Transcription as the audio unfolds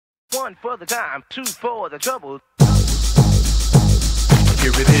One for the time, two for the trouble.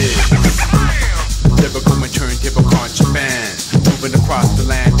 Here it is. Lyrical and turntable contraband, moving across the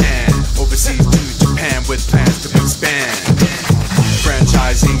land and overseas to Japan with plans to expand.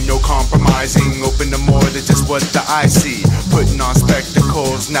 Franchising, no compromising, open to more than just what the eye see. Putting on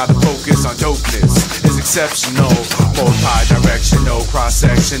spectacles, now the focus on dopeness is exceptional. Multi-directional,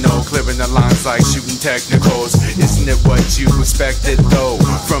 cross-sectional, clearing the lines like shooting technicals. Isn't it what you expected though?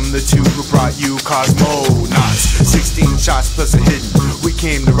 From the two who brought you cosmonauts, 16 shots plus a hidden. We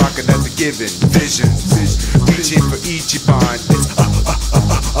came to rock it as a given vision. Reaching for Ichiban, it's on.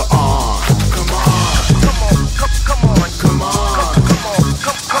 Come on, come on, come on, come on.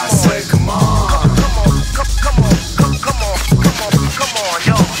 I said come on. Come on, come on, come on, come on,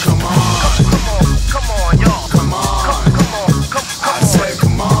 y'all. Come on, come on, y'all. Come on, come on, I said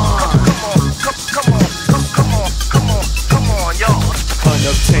come on. Come on, y'all.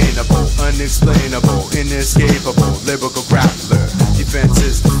 Unobtainable, unexplainable, inescapable, lyrical grappler. Defense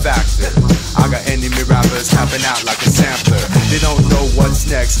is the factor. I got enemy rappers tapping out like a sampler. They don't know what's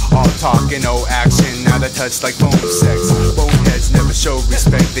next. All talk and no action. Now they touch like phone sex. Boneheads never show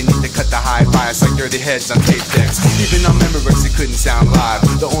respect. They need to cut the high bias like dirty heads on tape decks. Even on Memorex it couldn't sound live.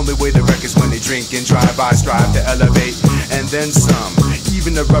 The only way to wreck is when they drink and drive. I strive to elevate and then some.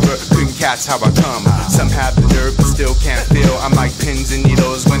 Even the rubber couldn't catch how I come. Some have the nerve but still can't feel. I'm like pins and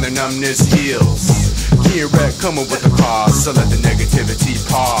needles when their numbness heals. Key and Red coming with the cause, so let the negativity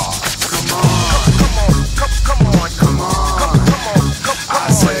pause. Come on, come on, come on, come on.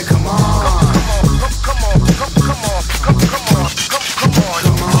 I said come on. Come on, come on, come on, come on, come on, come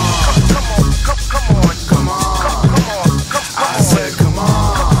on, come on. I said come on.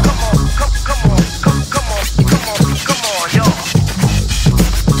 Come on, y'all.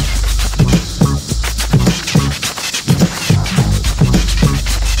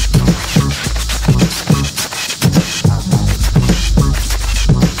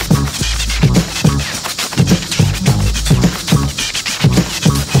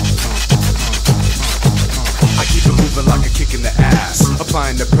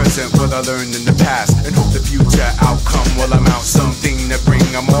 Applying the present what I learned in the past, and hope the future outcome will amount something to bring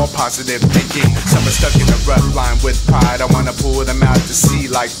a more positive thinking. Some are stuck in a rough line with pride. I wanna pull them out to sea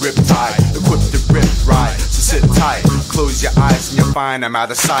like riptide, equipped to rip right. So sit tight, close your eyes and you'll find I'm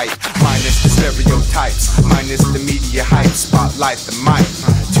out of sight. Minus the stereotypes, minus the media hype. Spotlight the mic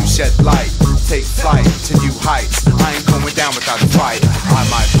to shed light, take flight to new heights. I ain't going down without a fight. I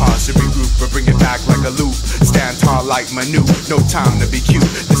might pause to regroup or bring it back like a loop. Stand tall like Manu, no time to be cute.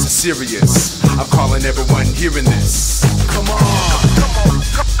 This is serious. I'm calling everyone hearing this. Come on, come on,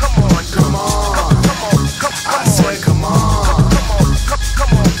 come on, come on.